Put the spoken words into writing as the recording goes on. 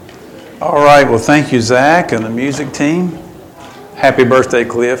All right, well, thank you, Zach, and the music team. Happy birthday,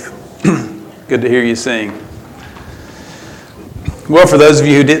 Cliff. Good to hear you sing. Well, for those of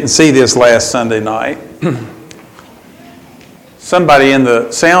you who didn't see this last Sunday night, somebody in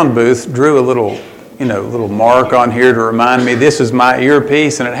the sound booth drew a little mark on here to remind me this is my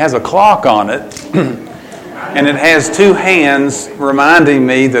earpiece, and it has a clock on it, and it has two hands reminding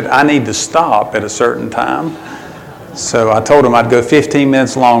me that I need to stop at a certain time. So I told him I'd go 15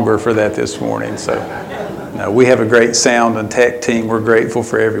 minutes longer for that this morning. So no, we have a great sound and tech team. We're grateful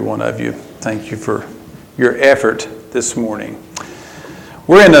for every one of you. Thank you for your effort this morning.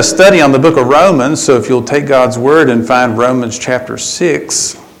 We're in a study on the book of Romans, so if you'll take God's word and find Romans chapter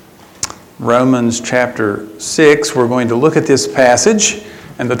 6. Romans chapter 6, we're going to look at this passage,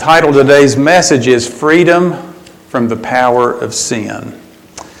 and the title of today's message is Freedom from the Power of Sin.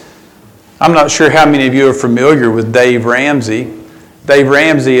 I'm not sure how many of you are familiar with Dave Ramsey. Dave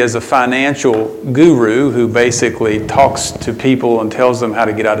Ramsey is a financial guru who basically talks to people and tells them how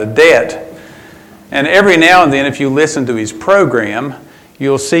to get out of debt. And every now and then, if you listen to his program,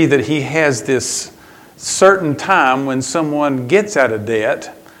 you'll see that he has this certain time when someone gets out of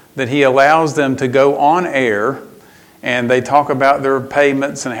debt that he allows them to go on air, and they talk about their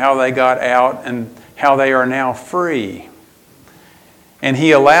payments and how they got out and how they are now free. And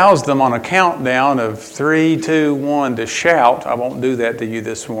he allows them on a countdown of 3, 2, 1 to shout. I won't do that to you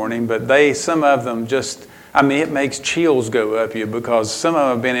this morning, but some of them it makes chills go up you, because some of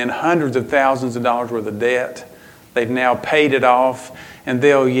them have been in hundreds of thousands of dollars worth of debt. They've now paid it off, and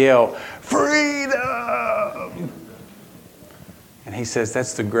they'll yell, "Freedom!" And he says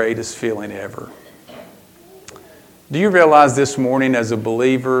that's the greatest feeling ever. Do you realize this morning, as a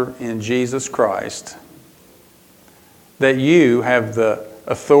believer in Jesus Christ, that you have the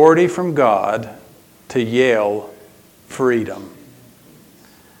authority from God to yell freedom?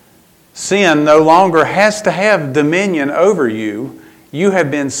 Sin no longer has to have dominion over you. You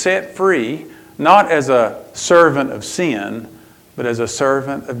have been set free, not as a servant of sin, but as a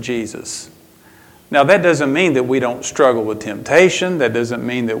servant of Jesus. Now, that doesn't mean that we don't struggle with temptation. That doesn't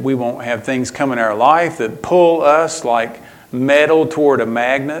mean that we won't have things come in our life that pull us like metal toward a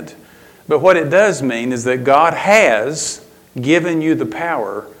magnet. But what it does mean is that God has given you the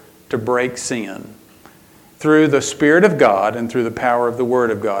power to break sin through the Spirit of God and through the power of the Word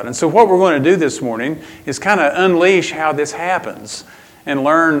of God. And so what we're going to do this morning is kind of unleash how this happens and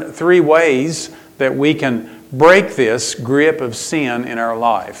learn 3 ways that we can break this grip of sin in our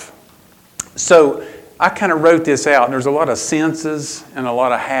life. So I kind of wrote this out, and there's a lot of senses and a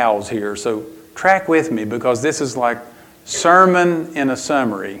lot of hows here. So track with me, because this is like sermon in a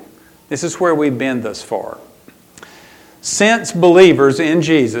summary. This is where we've been thus far. Since believers in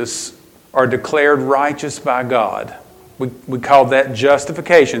Jesus are declared righteous by God, we call that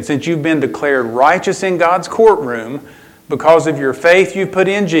justification. Since you've been declared righteous in God's courtroom because of your faith you put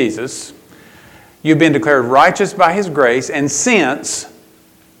in Jesus, you've been declared righteous by His grace, and since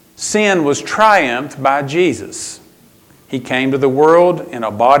sin was triumphed by Jesus. He came to the world in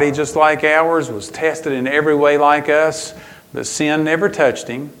a body just like ours, was tested in every way like us, but sin never touched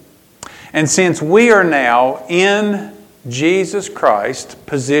Him. And since we are now in Jesus Christ,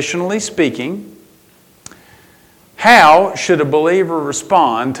 positionally speaking, how should a believer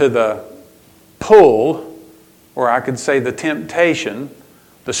respond to the pull, or I could say the temptation,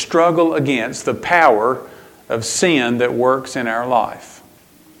 the struggle against the power of sin that works in our life?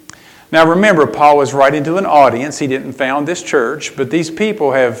 Now remember, Paul was writing to an audience. He didn't found this church, but these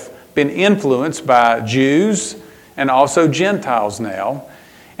people have been influenced by Jews and also Gentiles now.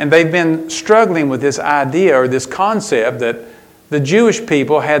 And they've been struggling with this idea or this concept that the Jewish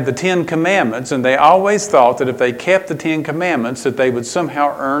people had the 10 Commandments, and they always thought that if they kept the 10 Commandments that they would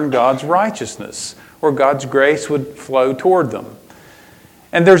somehow earn God's righteousness or God's grace would flow toward them.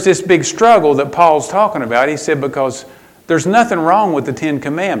 And there's this big struggle that Paul's talking about. He said, because there's nothing wrong with the 10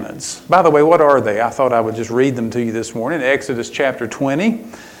 Commandments. By the way, what are they? I thought I would just read them to you this morning. Exodus chapter 20.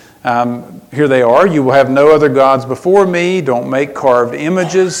 Here they are. You will have no other gods before me. Don't make carved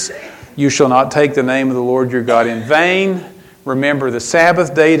images. You shall not take the name of the Lord your God in vain. Remember the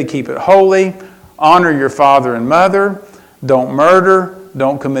Sabbath day to keep it holy. Honor your father and mother. Don't murder.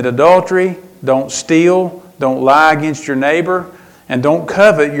 Don't commit adultery. Don't steal. Don't lie against your neighbor. And don't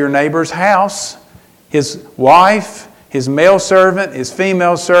covet your neighbor's house, his wife, his male servant, his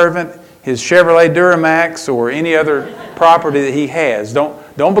female servant, his Chevrolet Duramax, or any other property that he has.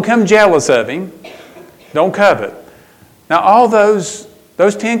 Don't become jealous of him. Don't covet. Now, all those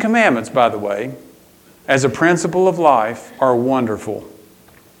 10 Commandments, by the way, as a principle of life, are wonderful.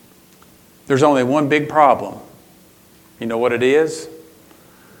 There's only one big problem. You know what it is?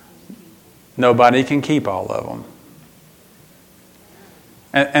 nobody can keep all of them.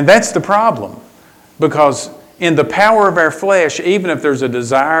 And that's the problem. Because in the power of our flesh, even if there's a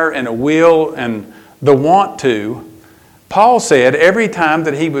desire and a will and the want to, Paul said every time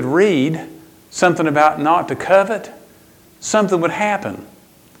that he would read something about not to covet, something would happen.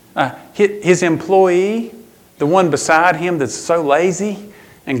 His employee, the one beside him that's so lazy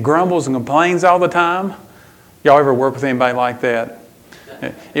and grumbles and complains all the time. Y'all ever work with anybody like that?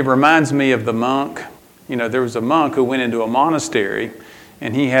 It reminds me of the monk. You know, there was a monk who went into a monastery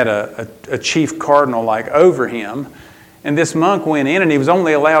and he had a chief cardinal like over him. And this monk went in and he was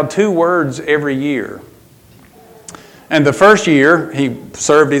only allowed 2 words every year. And the first year, he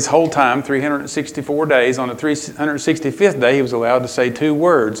served his whole time, 364 days. On the 365th day, he was allowed to say 2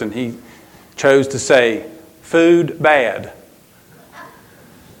 words. And he chose to say, food bad.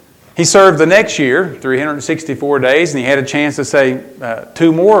 He served the next year, 364 days, and he had a chance to say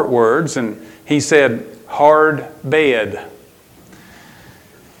 2 more words. And he said, hard bed.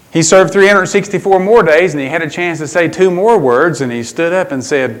 He served 364 more days, and he had a chance to say 2 more words. And he stood up and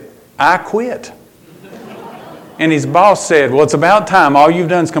said, I quit. And his boss said, well, it's about time. All you've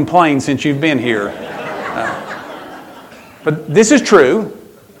done is complain since you've been here. But this is true.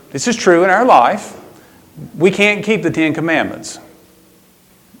 This is true in our life. We can't keep the 10 Commandments.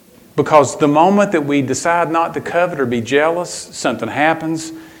 Because the moment that we decide not to covet or be jealous, something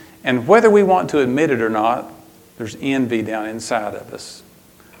happens. And whether we want to admit it or not, there's envy down inside of us.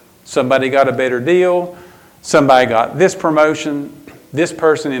 Somebody got a better deal. Somebody got this promotion. This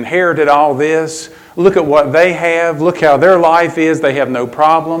person inherited all this. Look at what they have. Look how their life is. They have no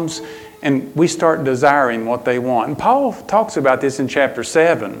problems. And we start desiring what they want. And Paul talks about this in chapter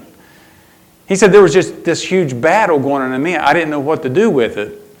 7. He said there was just this huge battle going on in me. I didn't know what to do with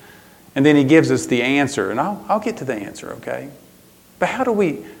it. And then he gives us the answer. And I'll get to the answer, okay? But how do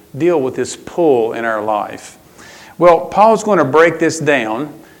we deal with this pull in our life? Well, Paul's going to break this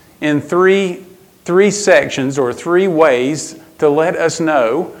down in three sections or 3 ways to let us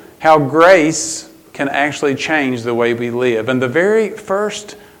know how grace can actually change the way we live. And the very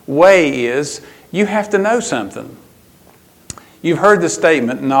first way is you have to know something. You've heard the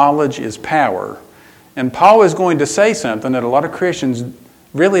statement, knowledge is power. And Paul is going to say something that a lot of Christians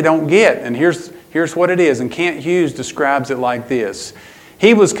really don't get. And here's what it is. And Kent Hughes describes it like this.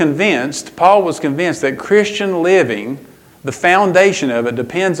 Paul was convinced that Christian living, the foundation of it,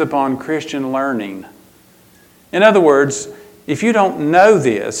 depends upon Christian learning. In other words, if you don't know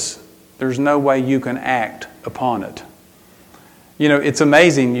this, there's no way you can act upon it. You know, it's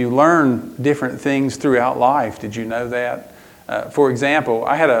amazing. You learn different things throughout life. Did you know that? For example,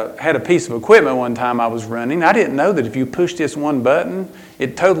 I had a piece of equipment one time I was running. I didn't know that if you push this one button,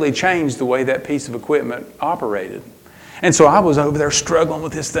 it totally changed the way that piece of equipment operated. And so I was over there struggling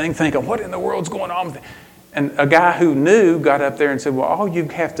with this thing, thinking, what in the world's going on with it? And a guy who knew got up there and said, well, all you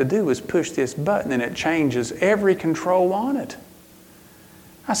have to do is push this button and it changes every control on it.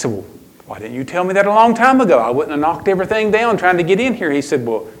 I said, well, why didn't you tell me that a long time ago? I wouldn't have knocked everything down trying to get in here. He said,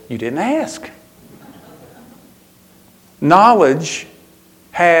 well, you didn't ask. Knowledge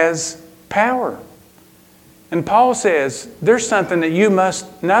has power. And Paul says, there's something that you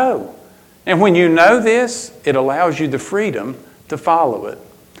must know. And when you know this, it allows you the freedom to follow it.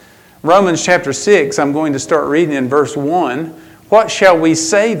 Romans chapter 6, I'm going to start reading in verse 1. What shall we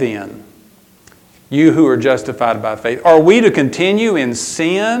say then, you who are justified by faith? Are we to continue in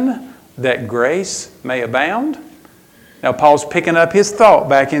sin that grace may abound? Now Paul's picking up his thought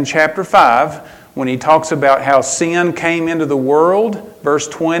back in chapter 5 when he talks about how sin came into the world. Verse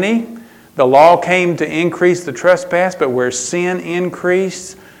 20, the law came to increase the trespass, but where sin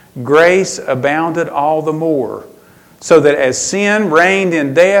increased, grace abounded all the more. So that as sin reigned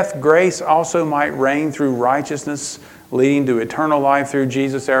in death, grace also might reign through righteousness, leading to eternal life through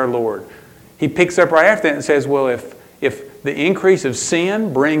Jesus our Lord. He picks up right after that and says, well, if the increase of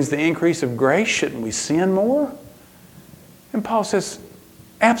sin brings the increase of grace, shouldn't we sin more? And Paul says,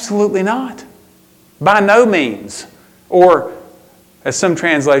 absolutely not. By no means. Or, as some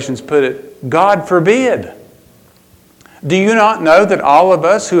translations put it, God forbid. Do you not know that all of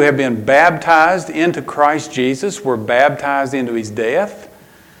us who have been baptized into Christ Jesus were baptized into His death?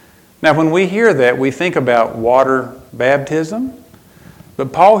 Now, when we hear that, we think about water baptism.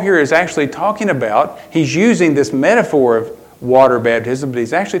 But Paul here is actually talking about, he's using this metaphor of water baptism, but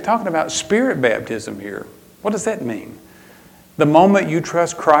he's actually talking about spirit baptism here. What does that mean? The moment you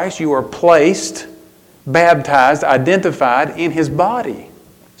trust Christ, you are placed, baptized, identified in His body.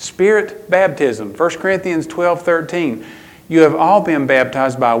 Spirit baptism. 1 Corinthians 12:13. You have all been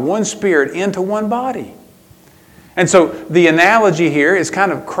baptized by one Spirit into one body. And so the analogy here is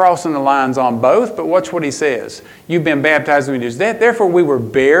kind of crossing the lines on both, but watch what he says. You've been baptized in his death. Therefore we were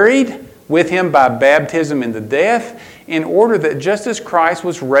buried with him by baptism into death, in order that just as Christ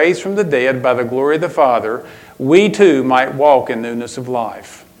was raised from the dead by the glory of the Father, we too might walk in newness of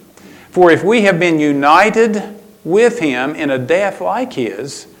life. For if we have been united with him in a death like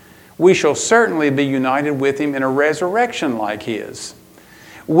his, we shall certainly be united with him in a resurrection like his.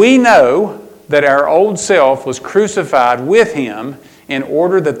 We know that our old self was crucified with him in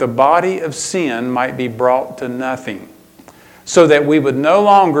order that the body of sin might be brought to nothing, so that we would no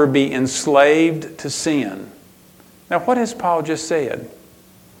longer be enslaved to sin. Now, what has Paul just said?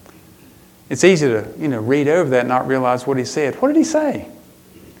 It's easy to, read over that and not realize what he said. What did he say?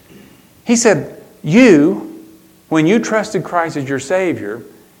 He said, when you trusted Christ as your Savior,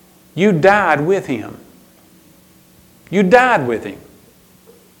 you died with him. You died with him.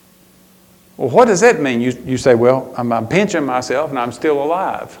 Well, what does that mean? You say, well, I'm pinching myself and I'm still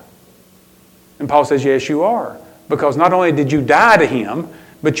alive. And Paul says, yes, you are. Because not only did you die to him,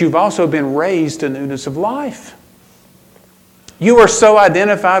 but you've also been raised to newness of life. You are so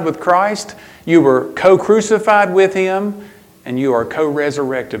identified with Christ, you were co-crucified with him, and you are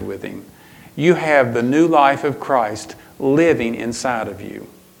co-resurrected with him. You have the new life of Christ living inside of you.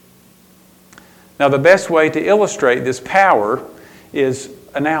 Now, the best way to illustrate this power is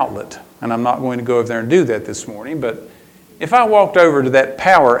an outlet. And I'm not going to go over there and do that this morning, but if I walked over to that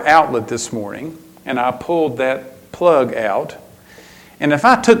power outlet this morning and I pulled that plug out, and if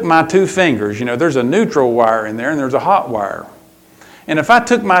I took my two fingers, there's a neutral wire in there and there's a hot wire. And if I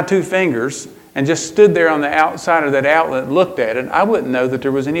took my two fingers and just stood there on the outside of that outlet and looked at it, I wouldn't know that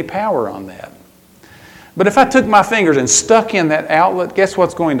there was any power on that. But if I took my fingers and stuck in that outlet, guess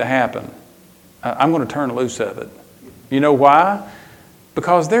what's going to happen? I'm going to turn loose of it. You know why?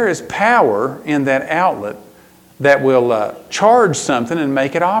 Because there is power in that outlet that will charge something and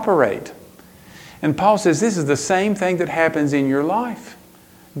make it operate. And Paul says this is the same thing that happens in your life.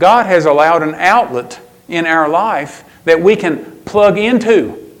 God has allowed an outlet in our life that we can plug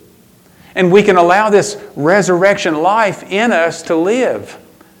into. And we can allow this resurrection life in us to live.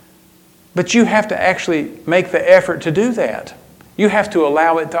 But you have to actually make the effort to do that. You have to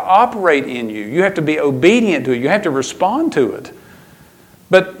allow it to operate in you. You have to be obedient to it. You have to respond to it.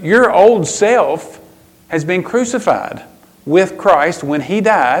 But your old self has been crucified with Christ when he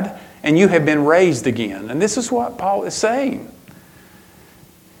died, and you have been raised again. And this is what Paul is saying.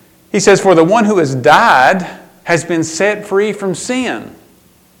 He says, for the one who has died has been set free from sin.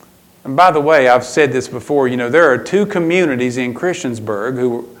 And by the way, I've said this before, there are two communities in Christiansburg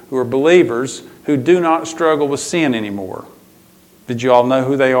who are believers who do not struggle with sin anymore. Did you all know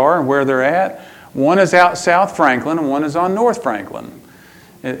who they are and where they're at? One is out South Franklin and one is on North Franklin.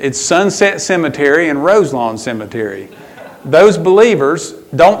 It's Sunset Cemetery and Roselawn Cemetery. Those believers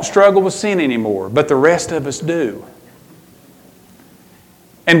don't struggle with sin anymore, but the rest of us do.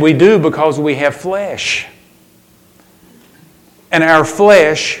 And we do because we have flesh. And our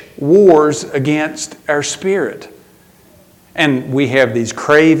flesh wars against our spirit. And we have these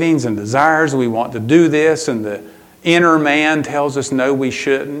cravings and desires. We want to do this, and the inner man tells us no, we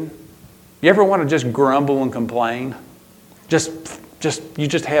shouldn't. You ever want to just grumble and complain? You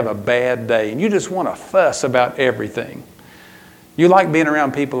just have a bad day, and you just want to fuss about everything. You like being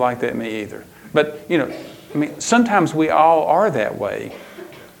around people like that? Me either. But, sometimes we all are that way.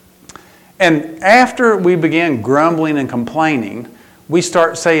 And after we begin grumbling and complaining, we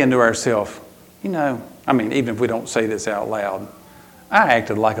start saying to ourselves, even if we don't say this out loud, I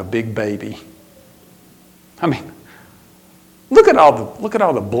acted like a big baby. Look at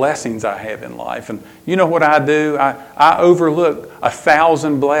all the blessings I have in life. And you know what I do? I overlook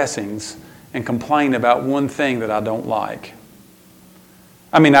 1,000 blessings and complain about one thing that I don't like.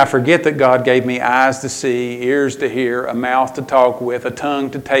 I forget that God gave me eyes to see, ears to hear, a mouth to talk with, a tongue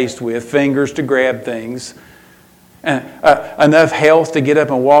to taste with, fingers to grab things, and enough health to get up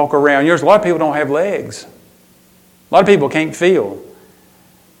and walk around. A lot of people don't have legs. A lot of people can't feel.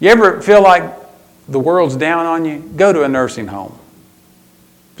 You ever feel like the world's down on you? Go to a nursing home.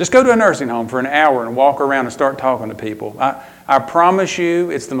 Just go to a nursing home for an hour and walk around and start talking to people. I promise you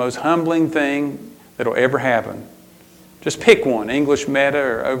it's the most humbling thing that'll ever happen. Just pick one, English Meta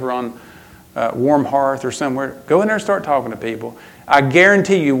or over on Warm Hearth or somewhere. Go in there and start talking to people. I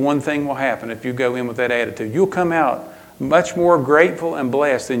guarantee you one thing will happen if you go in with that attitude. You'll come out much more grateful and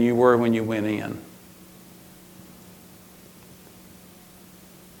blessed than you were when you went in.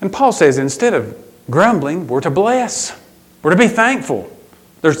 And Paul says instead of grumbling, we're to bless. We're to be thankful.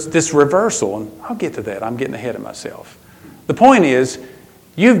 There's this reversal, and I'll get to that. I'm getting ahead of myself. The point is,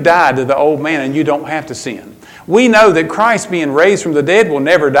 You've died to the old man and you don't have to sin. We know that Christ, being raised from the dead, will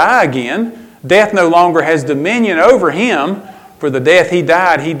never die again. Death no longer has dominion over him. For the death he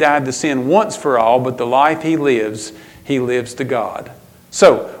died to sin once for all, but the life he lives to God.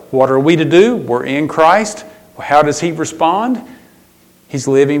 So, what are we to do? We're in Christ. How does he respond? He's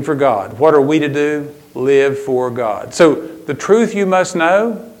living for God. What are we to do? Live for God. So, the truth you must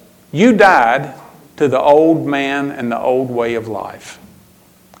know, you died to the old man and the old way of life.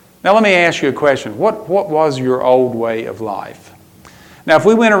 Now let me ask you a question. What was your old way of life? Now if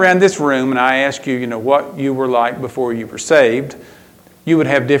we went around this room and I asked you, what you were like before you were saved, you would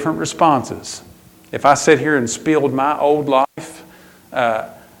have different responses. If I sit here and spilled my old life,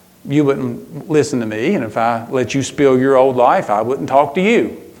 you wouldn't listen to me. And if I let you spill your old life, I wouldn't talk to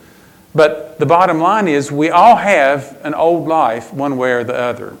you. But the bottom line is we all have an old life one way or the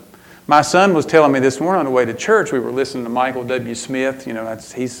other. My son was telling me this morning on the way to church, we were listening to Michael W. Smith.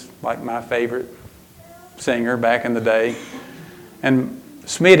 He's like my favorite singer back in the day. And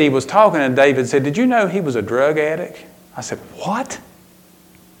Smitty was talking and David said, "Did you know he was a drug addict?" I said, "What?"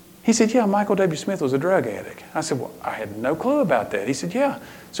 He said, "Yeah, Michael W. Smith was a drug addict." I said, "Well, I had no clue about that." He said, "Yeah."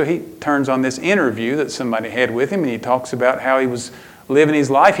 So he turns on this interview that somebody had with him and he talks about how he was living his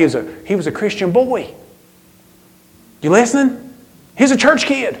life. He was a Christian boy. You listening? He's a church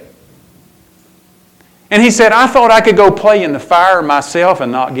kid. And he said, "I thought I could go play in the fire myself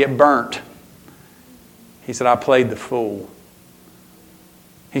and not get burnt." He said, "I played the fool."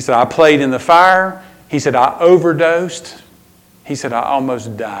 He said, "I played in the fire." He said, "I overdosed." He said, "I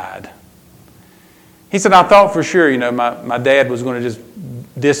almost died." He said, "I thought for sure, my dad was going to just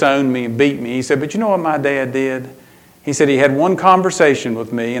disown me and beat me." He said, "But you know what my dad did?" He said, "He had one conversation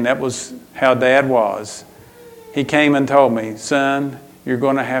with me, and that was how Dad was. He came and told me, 'Son, you're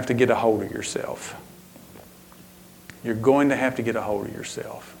going to have to get a hold of yourself. You're going to have to get a hold of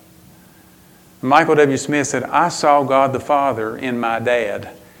yourself.'" Michael W. Smith said, "I saw God the Father in my dad.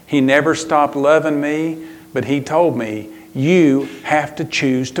 He never stopped loving me, but he told me, 'You have to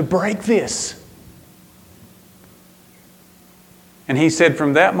choose to break this.'" And he said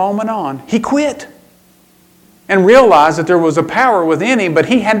from that moment on, he quit and realized that there was a power within him, but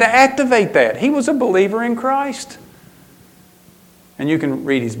he had to activate that. He was a believer in Christ. And you can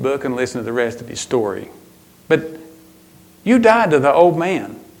read his book and listen to the rest of his story. But you died to the old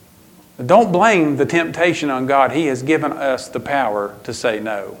man. Don't blame the temptation on God. He has given us the power to say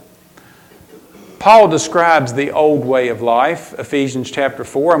no. Paul describes the old way of life, Ephesians chapter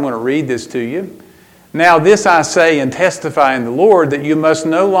 4. I'm going to read this to you. "Now this I say and testify in the Lord, that you must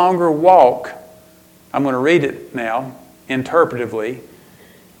no longer walk," I'm going to read it now, interpretively,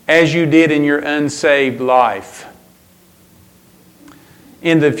 "as you did in your unsaved life,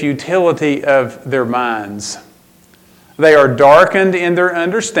 in the futility of their minds. They are darkened in their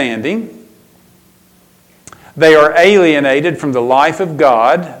understanding. They are alienated from the life of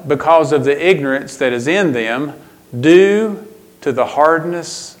God because of the ignorance that is in them, due to the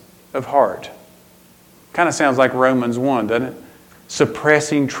hardness of heart." Kind of sounds like Romans 1, doesn't it?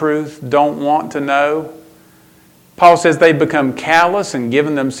 Suppressing truth, don't want to know. Paul says they've become callous and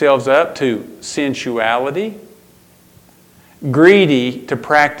given themselves up to sensuality, greedy to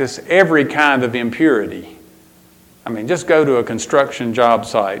practice every kind of impurity. I mean, just go to a construction job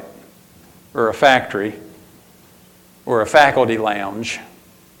site or a factory or a faculty lounge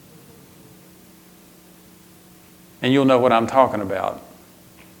and you'll know what I'm talking about.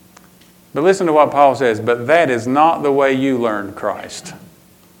 But listen to what Paul says, "But that is not the way you learned Christ."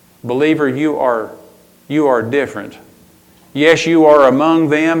 Believer, you are different. Yes, you are among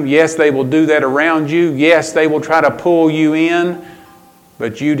them. Yes, they will do that around you. Yes, they will try to pull you in.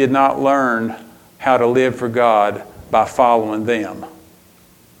 But you did not learn how to live for God by following them.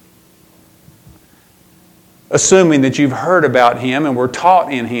 Assuming that you've heard about Him and were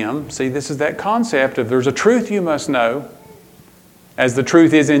taught in Him. See, this is that concept of there's a truth you must know, as the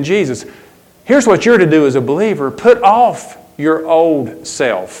truth is in Jesus. Here's what you're to do as a believer. Put off your old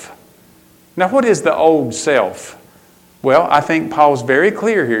self. Now, what is the old self? Well, I think Paul's very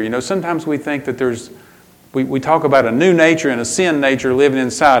clear here. Sometimes we think that we talk about a new nature and a sin nature living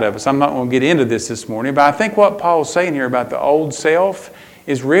inside of us. I'm not going to get into this morning, but I think what Paul's saying here about the old self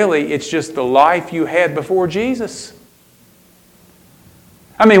is really, it's just the life you had before Jesus.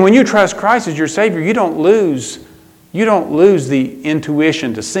 I mean, when you trust Christ as your Savior, you don't lose the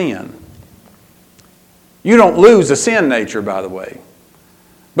intuition to sin. You don't lose a sin nature, by the way.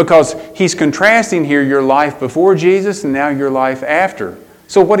 Because he's contrasting here your life before Jesus and now your life after.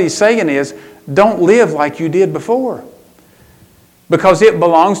 So what he's saying is, don't live like you did before. because it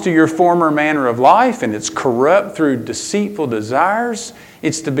belongs to your former manner of life and it's corrupt through deceitful desires.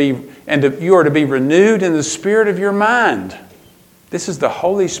 You are to be renewed in the spirit of your mind. This is the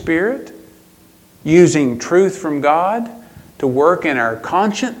Holy Spirit using truth from God to work in our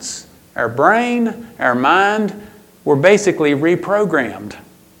conscience, our brain, our mind. We're basically reprogrammed.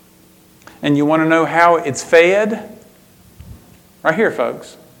 And you want to know how it's fed? Right here,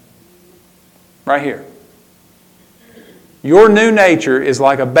 folks. Right here. Your new nature is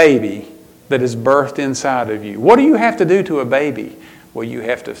like a baby that is birthed inside of you. What do you have to do to a baby? Well, you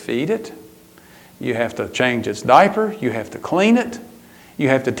have to feed it. You have to change its diaper. You have to clean it. You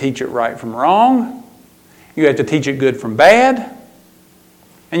have to teach it right from wrong. You have to teach it good from bad.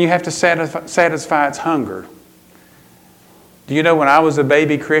 And you have to satisfy its hunger. Do you know when I was a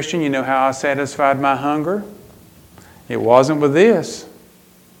baby Christian, you know how I satisfied my hunger? It wasn't with this.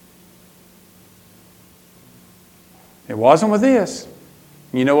 It wasn't with this.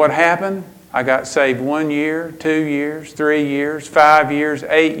 You know what happened? I got saved 1 year, 2 years, 3 years, 5 years,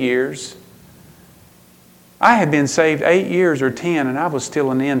 8 years. I had been saved 8 years or 10 and I was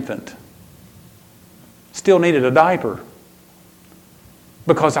still an infant. Still needed a diaper.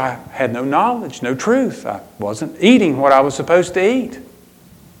 Because I had no knowledge, no truth. I wasn't eating what I was supposed to eat.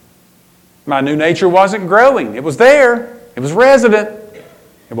 My new nature wasn't growing. It was there. It was resident.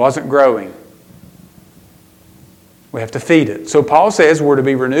 It wasn't growing. We have to feed it. So Paul says we're to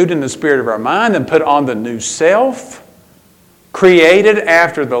be renewed in the spirit of our mind and put on the new self, created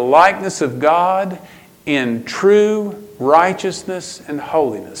after the likeness of God in true righteousness and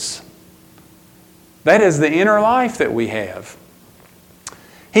holiness. That is the inner life that we have.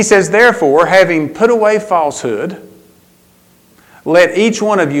 He says, therefore, having put away falsehood, let each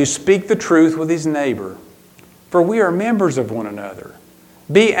one of you speak the truth with his neighbor, for we are members of one another.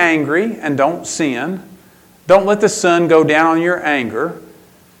 Be angry and don't sin. Don't let the sun go down on your anger,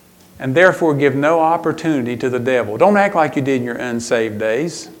 and therefore give no opportunity to the devil. Don't act like you did in your unsaved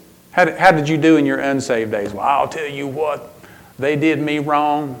days. How did you do in your unsaved days? Well, I'll tell you what. They did me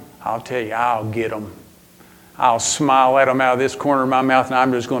wrong. I'll tell you, I'll get them. I'll smile at them out of this corner of my mouth, and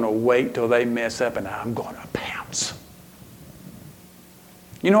I'm just going to wait till they mess up, and I'm going to pounce.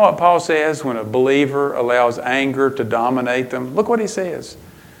 You know what Paul says when a believer allows anger to dominate them? Look what he says.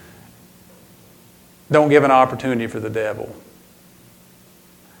 Don't give an opportunity for the devil.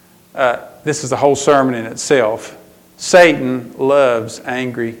 This is a whole sermon in itself. Satan loves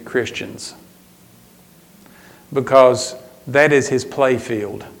angry Christians because that is his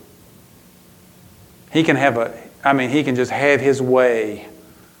playfield. He can just have his way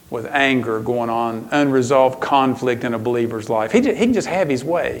with anger going on, unresolved conflict in a believer's life. He can just have his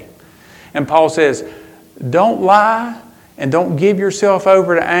way. And Paul says, don't lie and don't give yourself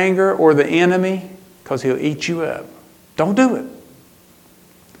over to anger or the enemy, because he'll eat you up. Don't do it.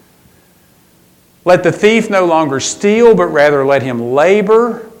 Let the thief no longer steal, but rather let him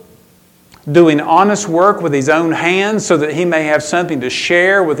labor, doing honest work with his own hands so that he may have something to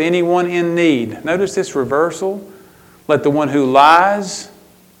share with anyone in need. Notice this reversal. Let the one who lies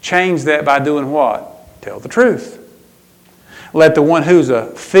change that by doing what? Tell the truth. Let the one who's a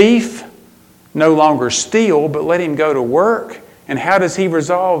thief no longer steal, but let him go to work. And how does he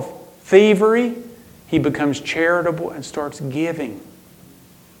resolve thievery? He becomes charitable and starts giving.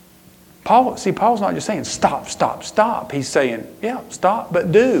 Paul's not just saying stop, stop, stop. He's saying, yeah, stop,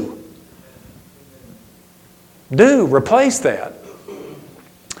 but do. Do. Replace that.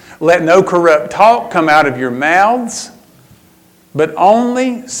 Let no corrupt talk come out of your mouths, but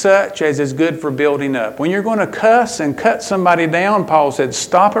only such as is good for building up. When you're going to cuss and cut somebody down, Paul said,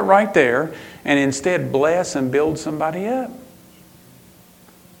 stop it right there and instead bless and build somebody up.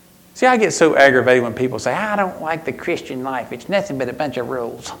 See, I get so aggravated when people say, I don't like the Christian life. It's nothing but a bunch of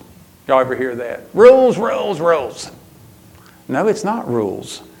rules. Y'all ever hear that? Rules, rules, rules. No, it's not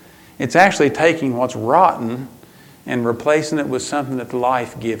rules. It's actually taking what's rotten and replacing it with something that's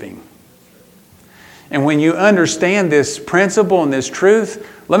life-giving. And when you understand this principle and this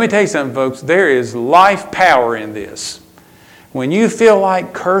truth, let me tell you something, folks. There is life power in this. When you feel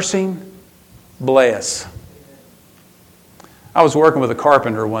like cursing, bless. I was working with a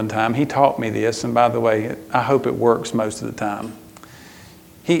carpenter one time. He taught me this, and by the way, I hope it works most of the time.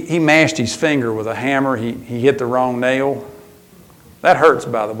 He mashed his finger with a hammer. He hit the wrong nail. That hurts,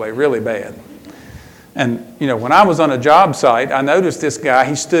 by the way, really bad. And, when I was on a job site, I noticed this guy,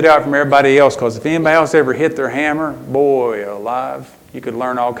 he stood out from everybody else because if anybody else ever hit their hammer, boy alive, you could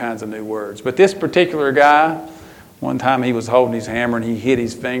learn all kinds of new words. But this particular guy, one time he was holding his hammer and he hit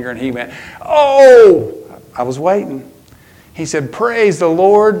his finger and he went, oh! I was waiting. He said, praise the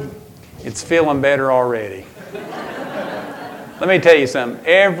Lord, it's feeling better already. Let me tell you something.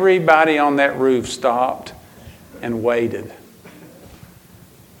 Everybody on that roof stopped and waited.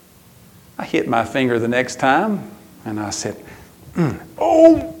 I hit my finger the next time and I said,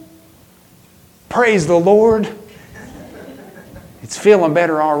 oh, praise the Lord. It's feeling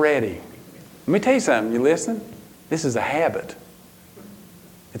better already. Let me tell you something. You listen? This is a habit.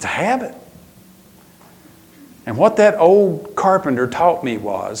 It's a habit. And what that old carpenter taught me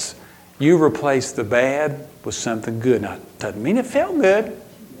was, you replace the bad with something good. Now, it doesn't mean it felt good,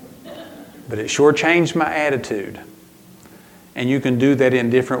 but it sure changed my attitude. And you can do that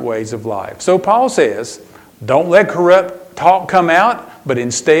in different ways of life. So Paul says, don't let corrupt talk come out, but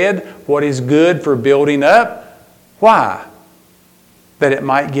instead, what is good for building up. Why? That it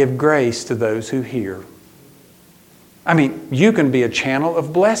might give grace to those who hear. I mean, you can be a channel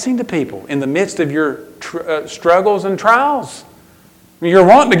of blessing to people in the midst of your struggles and trials. You're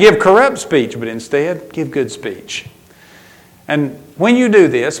wanting to give corrupt speech, but instead, give good speech. And when you do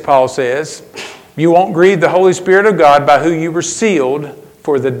this, Paul says, you won't grieve the Holy Spirit of God by who you were sealed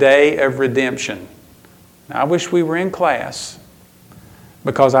for the day of redemption. Now, I wish we were in class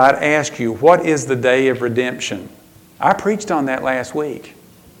because I'd ask you, what is the day of redemption? I preached on that last week.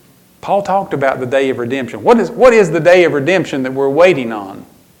 Paul talked about the day of redemption. What is the day of redemption that we're waiting on?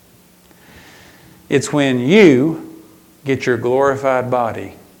 It's when you get your glorified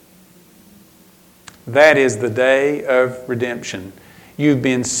body. That is the day of redemption. You've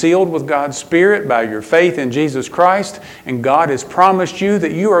been sealed with God's Spirit by your faith in Jesus Christ, and God has promised you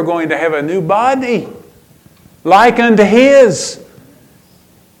that you are going to have a new body like unto His,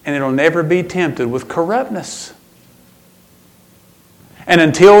 and it'll never be tempted with corruptness. And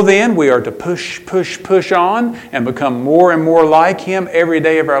until then, we are to push on and become more and more like Him every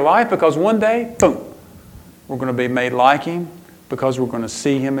day of our life, because one day, boom, we're going to be made like Him because we're going to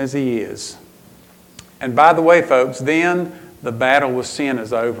see Him as He is. And by the way, folks, then the battle with sin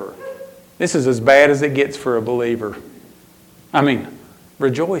is over. This is as bad as it gets for a believer. I mean,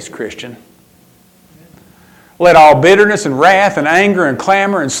 rejoice, Christian. Let all bitterness and wrath and anger and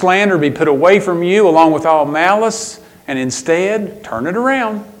clamor and slander be put away from you, along with all malice. And instead, turn it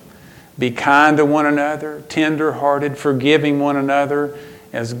around. Be kind to one another, tender-hearted, forgiving one another,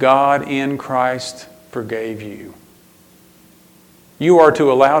 as God in Christ forgave you. You are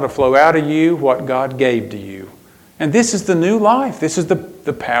to allow to flow out of you what God gave to you. And this is the new life. This is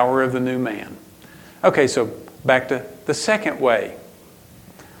the power of the new man. Okay, so back to the second way.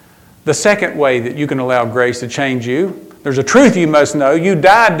 The second way that you can allow grace to change you. There's a truth you must know. You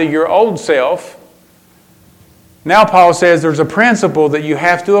died to your old self. Now Paul says there's a principle that you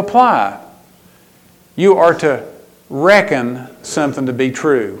have to apply. You are to reckon something to be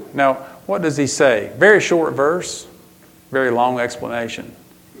true. Now, what does he say? Very short verse, very long explanation.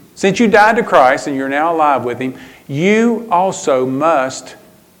 Since you died to Christ and you're now alive with Him, you also must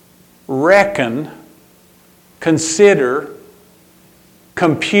reckon, consider,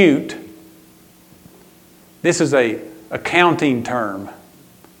 compute. This is an accounting term,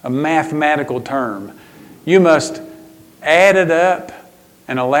 a mathematical term. You must add it up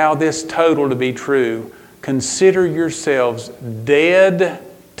and allow this total to be true. Consider yourselves dead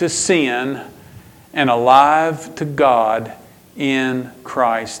to sin and alive to God in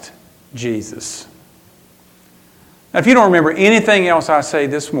Christ Jesus. Now, if you don't remember anything else I say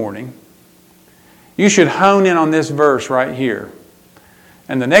this morning, you should hone in on this verse right here.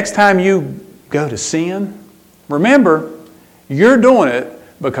 And the next time you go to sin, remember, you're doing it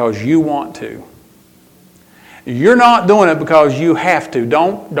because you want to. You're not doing it because you have to.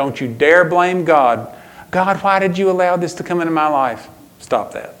 Don't you dare blame God. God, why did you allow this to come into my life?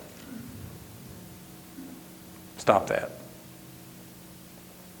 Stop that. Stop that.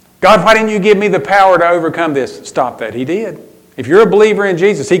 God, why didn't you give me the power to overcome this? Stop that. He did. If you're a believer in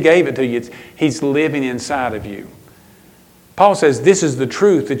Jesus, He gave it to you. He's living inside of you. Paul says this is the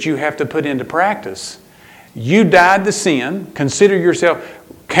truth that you have to put into practice. You died to sin. Consider yourself,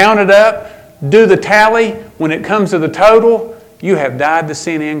 count it up, do the tally. When it comes to the total, you have died to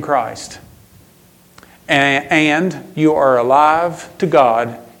sin in Christ. And you are alive to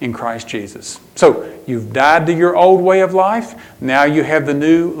God in Christ Jesus. So, you've died to your old way of life. Now you have the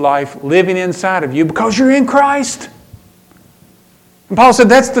new life living inside of you because you're in Christ. And Paul said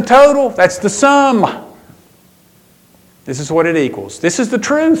that's the total. That's the sum. This is what it equals. This is the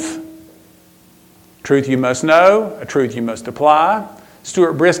truth. Truth you must know, a truth you must apply.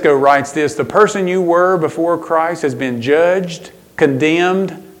 Stuart Briscoe writes this: the person you were before Christ has been judged,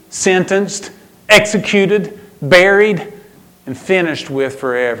 condemned, sentenced, executed, buried, and finished with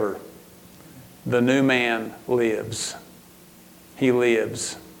forever. The new man lives. He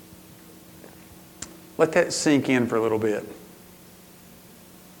lives. Let that sink in for a little bit.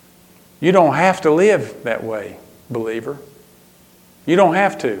 You don't have to live that way, believer. You don't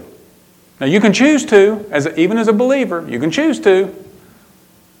have to. Now you can choose to, even as a believer, you can choose to,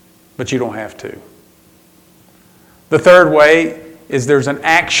 but you don't have to. The third way is there's an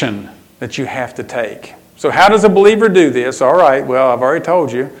action that you have to take. So how does a believer do this? All right, well, I've already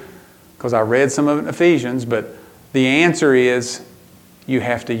told you because I read some of it in Ephesians, but the answer is you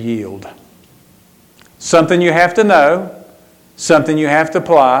have to yield. Something you have to know, something you have to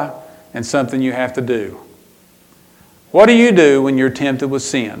apply, and something you have to do. What do you do when you're tempted with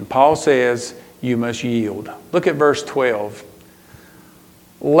sin? Paul says you must yield. Look at verse 12.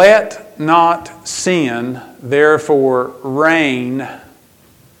 Let not sin therefore reign,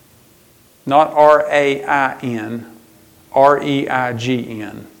 not R-A-I-N,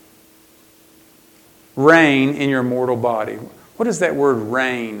 R-E-I-G-N. Reign in your mortal body. What does that word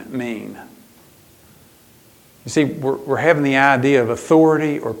reign mean? You see, we're having the idea of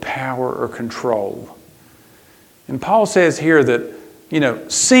authority or power or control. And Paul says here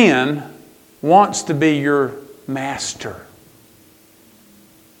that, sin wants to be your master.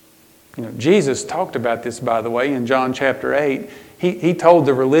 Jesus talked about this, by the way, in John chapter 8. He told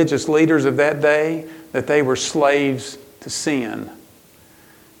the religious leaders of that day that they were slaves to sin.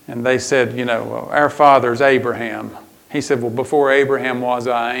 And they said, well, our father's Abraham. He said, well, before Abraham was,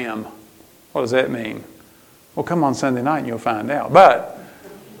 I am. What does that mean? Well, come on Sunday night and you'll find out. But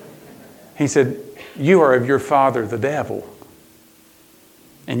he said, you are of your father, the devil.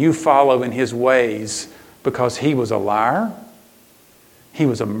 And you follow in his ways because he was a liar, he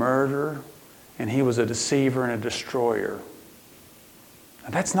was a murderer, and he was a deceiver and a destroyer. Now,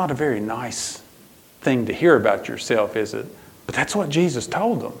 that's not a very nice thing to hear about yourself, is it? But that's what Jesus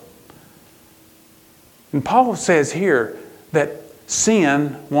told them. And Paul says here that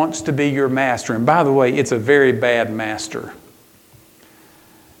sin wants to be your master. And by the way, it's a very bad master.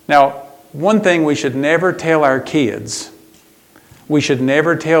 Now, one thing we should never tell our kids, we should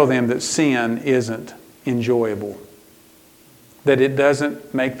never tell them that sin isn't enjoyable, that it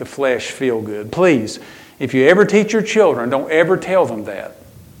doesn't make the flesh feel good. Please, if you ever teach your children, don't ever tell them that.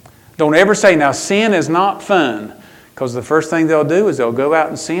 Don't ever say, now sin is not fun, because the first thing they'll do is they'll go out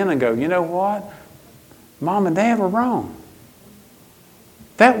and sin and go, you know what? Mom and Dad were wrong.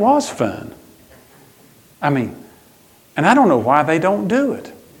 That was fun. And I don't know why they don't do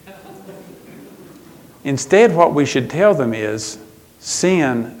it. Instead, what we should tell them is,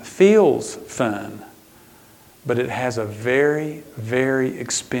 sin feels fun, but it has a very, very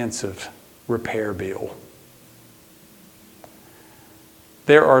expensive repair bill.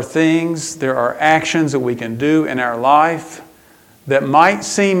 There are actions that we can do in our life that might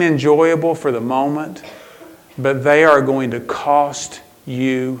seem enjoyable for the moment, but they are going to cost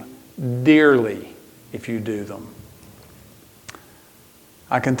you dearly if you do them.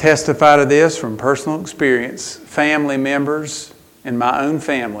 I can testify to this from personal experience. Family members in my own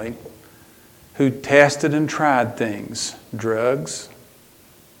family who tested and tried things, drugs.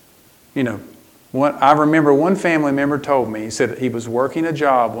 I remember one family member told me, he said he was working a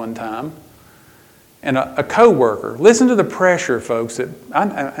job one time, and a co-worker, listen to the pressure, folks,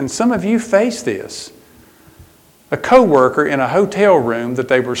 and some of you face this. A co-worker in a hotel room that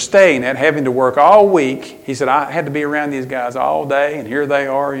they were staying at, having to work all week. He said, I had to be around these guys all day, and here they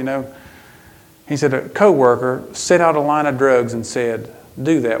are, He said, a co-worker set out a line of drugs and said,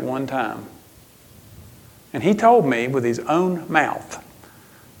 do that one time. And he told me with his own mouth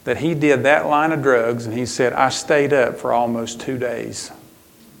that he did that line of drugs, and he said, I stayed up for almost 2 days.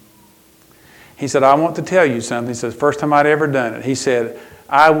 He said, I want to tell you something. He said, first time I'd ever done it. He said,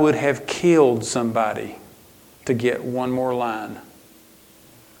 I would have killed somebody to get one more line.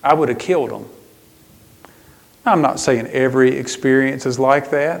 I would have killed them. Now, I'm not saying every experience is like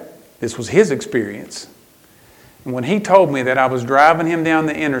that. This was his experience. And when he told me that, I was driving him down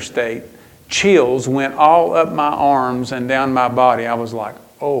the interstate, chills went all up my arms and down my body. I was like,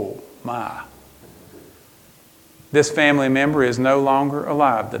 oh my. This family member is no longer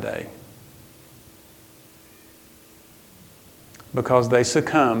alive today because they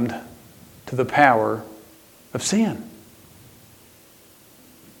succumbed to the power of sin.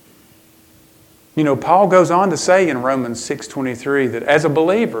 Paul goes on to say in Romans 6:23 that as a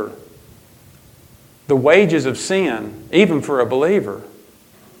believer, the wages of sin, even for a believer,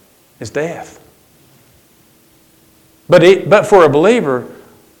 is death. But for a believer,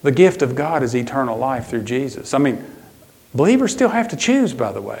 the gift of God is eternal life through Jesus. Believers still have to choose,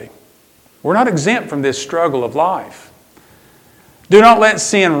 by the way. We're not exempt from this struggle of life. Do not let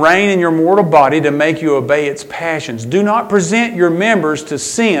sin reign in your mortal body to make you obey its passions. Do not present your members to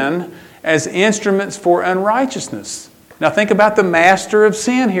sin as instruments for unrighteousness. Now think about the master of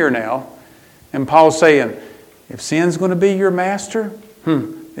sin here now. And Paul's saying, if sin's going to be your master,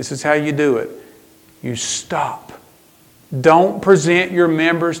 this is how you do it. You stop. Don't present your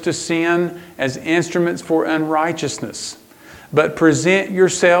members to sin as instruments for unrighteousness, but present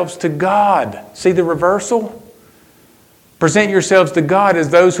yourselves to God. See the reversal? Present yourselves to God as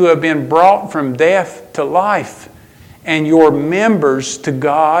those who have been brought from death to life, and your members to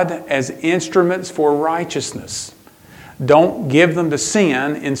God as instruments for righteousness. Don't give them to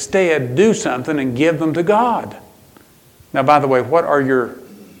sin. Instead, do something and give them to God. Now, by the way, what are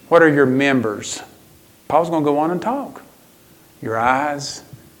your members? Paul's going to go on and talk. Your eyes,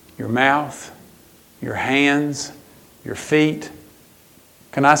 your mouth, your hands, your feet.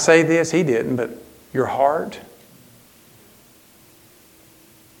 Can I say this? He didn't, but your heart.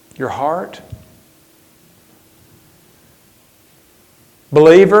 Your heart.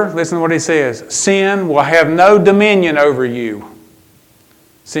 Believer, listen to what he says. Sin will have no dominion over you,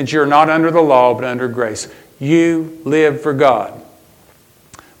 since you're not under the law but under grace. You live for God.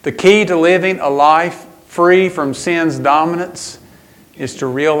 The key to living a life free from sin's dominance is to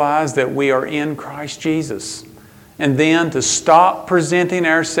realize that we are in Christ Jesus, and then to stop presenting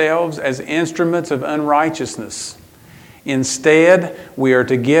ourselves as instruments of unrighteousness. Instead, we are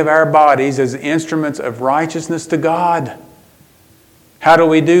to give our bodies as instruments of righteousness to God. How do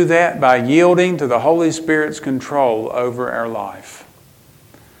we do that? By yielding to the Holy Spirit's control over our life.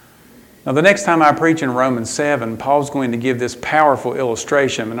 Now, the next time I preach in Romans 7, Paul's going to give this powerful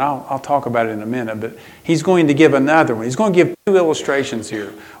illustration, and I'll talk about it in a minute, but he's going to give another one. He's going to give two illustrations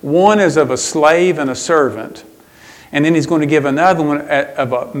here. One is of a slave and a servant, and then he's going to give another one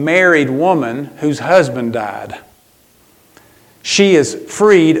of a married woman whose husband died. She is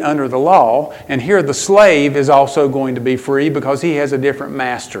freed under the law, and here the slave is also going to be free because he has a different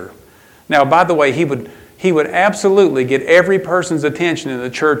master. Now, by the way, he would absolutely get every person's attention in the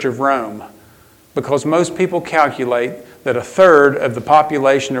Church of Rome, because most people calculate that a third of the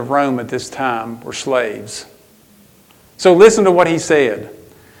population of Rome at this time were slaves. So listen to what he said.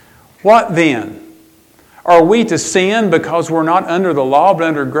 What then? Are we to sin because we're not under the law but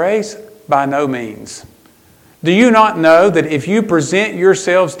under grace? By no means. Do you not know that if you present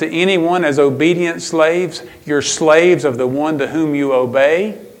yourselves to anyone as obedient slaves, you're slaves of the one to whom you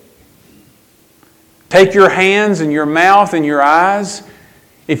obey? Take your hands and your mouth and your eyes.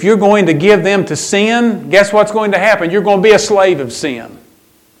 If you're going to give them to sin, guess what's going to happen? You're going to be a slave of sin.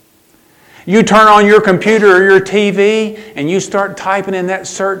 You turn on your computer or your TV and you start typing in that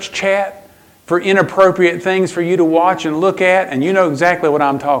search chat for inappropriate things for you to watch and look at, and you know exactly what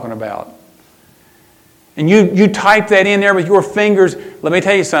I'm talking about. And you type that in there with your fingers. Let me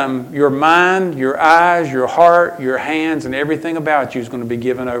tell you something. Your mind, your eyes, your heart, your hands, and everything about you is going to be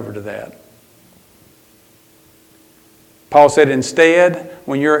given over to that. Paul said instead,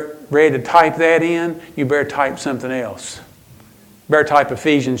 when you're ready to type that in, you better type something else. You better type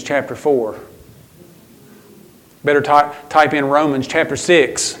Ephesians chapter 4. Better type in Romans chapter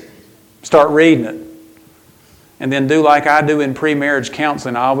 6. Start reading it. And then do like I do in pre-marriage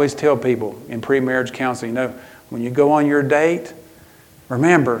counseling. I always tell people in pre-marriage counseling, when you go on your date,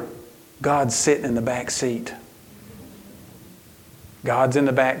 remember, God's sitting in the back seat. God's in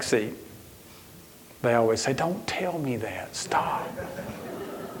the back seat. They always say, don't tell me that. Stop.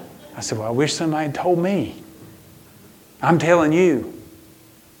 I said, well, I wish somebody had told me. I'm telling you.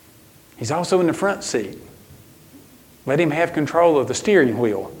 He's also in the front seat. Let him have control of the steering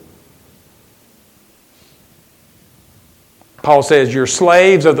wheel. Paul says, you're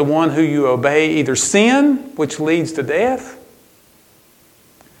slaves of the one who you obey, either sin, which leads to death,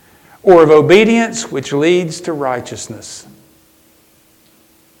 or of obedience, which leads to righteousness.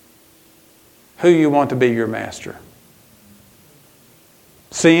 Who you want to be your master?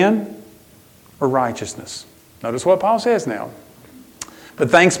 Sin or righteousness? Notice what Paul says now.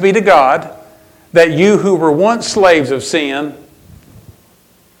 But thanks be to God that you who were once slaves of sin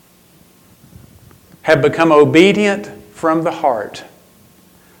have become obedient from the heart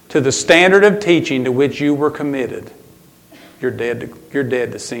to the standard of teaching to which you were committed. You're dead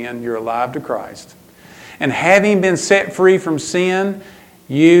to sin. You're alive to Christ. And having been set free from sin,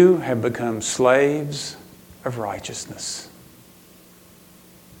 you have become slaves of righteousness.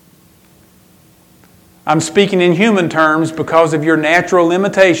 I'm speaking in human terms because of your natural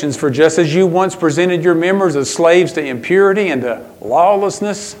limitations, for just as you once presented your members as slaves to impurity and to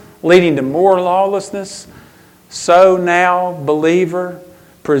lawlessness, leading to more lawlessness, so now, believer,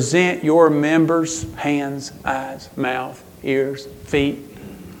 present your members, hands, eyes, mouth, ears, feet,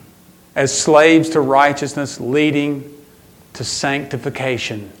 as slaves to righteousness, leading to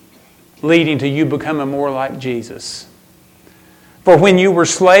sanctification, leading to you becoming more like Jesus. For when you were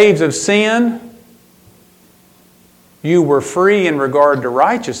slaves of sin, you were free in regard to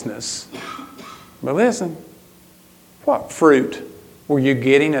righteousness. But listen, what fruit were you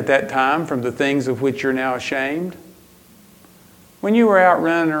getting at that time from the things of which you're now ashamed? When you were out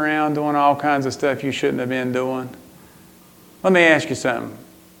running around doing all kinds of stuff you shouldn't have been doing, let me ask you something.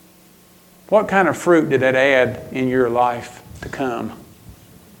 What kind of fruit did that add in your life to come?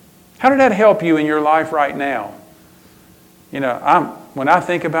 How did that help you in your life right now? You know, when I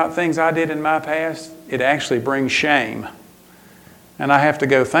think about things I did in my past, it actually brings shame. And I have to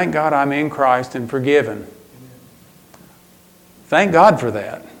go, thank God I'm in Christ and forgiven. Thank God for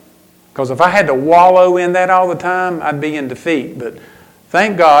that. Because if I had to wallow in that all the time, I'd be in defeat. But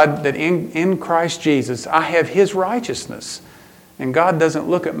thank God that in Christ Jesus, I have His righteousness. And God doesn't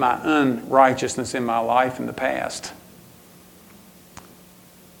look at my unrighteousness in my life in the past.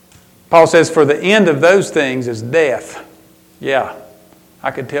 Paul says, for the end of those things is death. Yeah,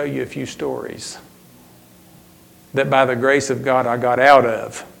 I could tell you a few stories that by the grace of God I got out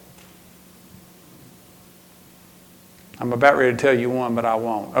of. I'm about ready to tell you one, but I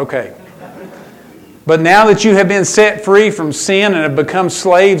won't. Okay. But now that you have been set free from sin and have become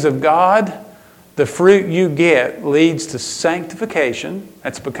slaves of God, the fruit you get leads to sanctification.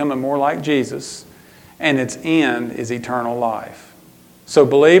 That's becoming more like Jesus. And its end is eternal life. So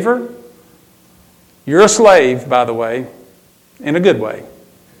believer, you're a slave, by the way, in a good way.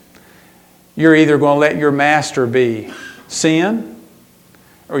 You're either going to let your master be sin,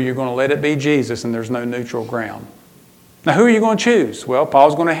 or you're going to let it be Jesus, and there's no neutral ground. Now, who are you going to choose? Well,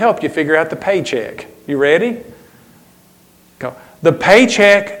 Paul's going to help you figure out the paycheck. You ready? Go. The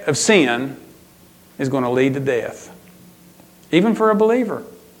paycheck of sin is going to lead to death, even for a believer.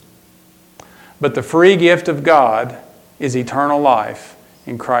 But the free gift of God is eternal life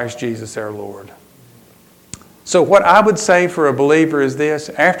in Christ Jesus our Lord. So what I would say for a believer is this: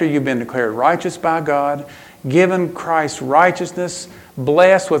 after you've been declared righteous by God, given Christ's righteousness,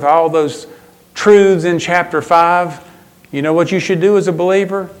 blessed with all those truths in chapter 5, you know what you should do as a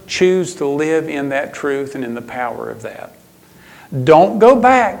believer? Choose to live in that truth and in the power of that. Don't go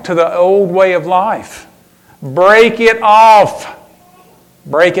back to the old way of life. Break it off.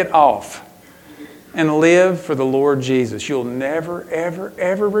 Break it off. And live for the Lord Jesus. You'll never, ever,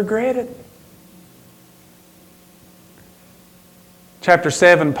 ever regret it. Chapter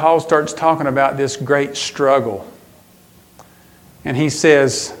 7, Paul starts talking about this great struggle. And he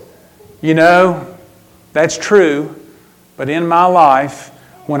says, you know, that's true, but in my life,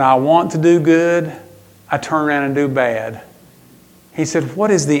 when I want to do good, I turn around and do bad. He said,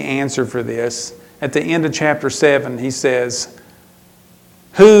 what is the answer for this? At the end of chapter 7, he says,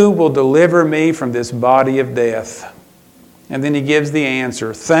 who will deliver me from this body of death? And then he gives the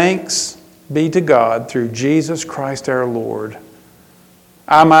answer, thanks be to God through Jesus Christ our Lord.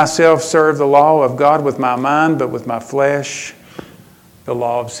 I myself serve the law of God with my mind, but with my flesh, the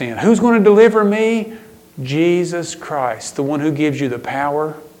law of sin. Who's going to deliver me? Jesus Christ, the one who gives you the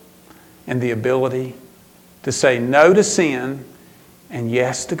power and the ability to say no to sin and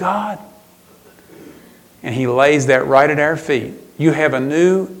yes to God. And He lays that right at our feet. You have a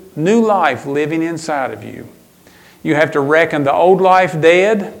new life living inside of you. You have to reckon the old life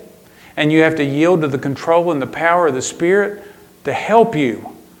dead, and you have to yield to the control and the power of the Spirit to help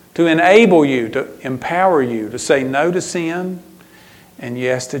you, to enable you, to empower you to say no to sin and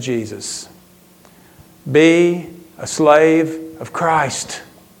yes to Jesus. Be a slave of Christ,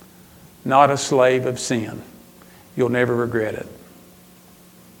 not a slave of sin. You'll never regret it.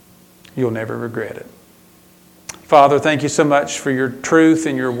 You'll never regret it. Father, thank you so much for your truth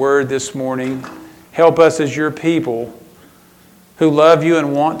and your word this morning. Help us as your people who love you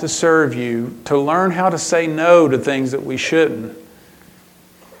and want to serve you to learn how to say no to things that we shouldn't,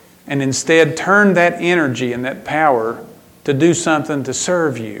 and instead turn that energy and that power to do something to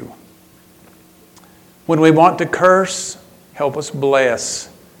serve you. When we want to curse, help us bless.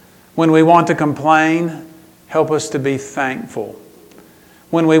 When we want to complain, help us to be thankful.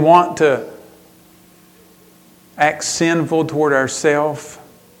 When we want to act sinful toward ourselves,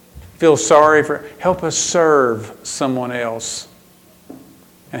 feel sorry for, help us serve someone else.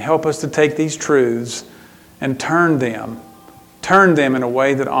 And help us to take these truths and turn them in a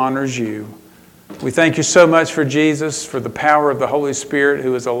way that honors you. We thank you so much for Jesus, for the power of the Holy Spirit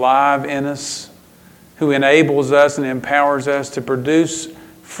who is alive in us, who enables us and empowers us to produce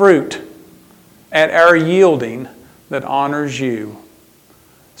fruit at our yielding that honors you.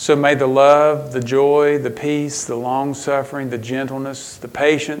 So may the love, the joy, the peace, the long-suffering, the gentleness, the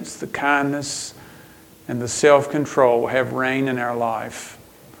patience, the kindness, and the self-control have reign in our life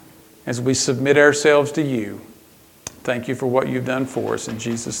as we submit ourselves to you. Thank you for what you've done for us. In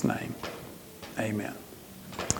Jesus' name, amen.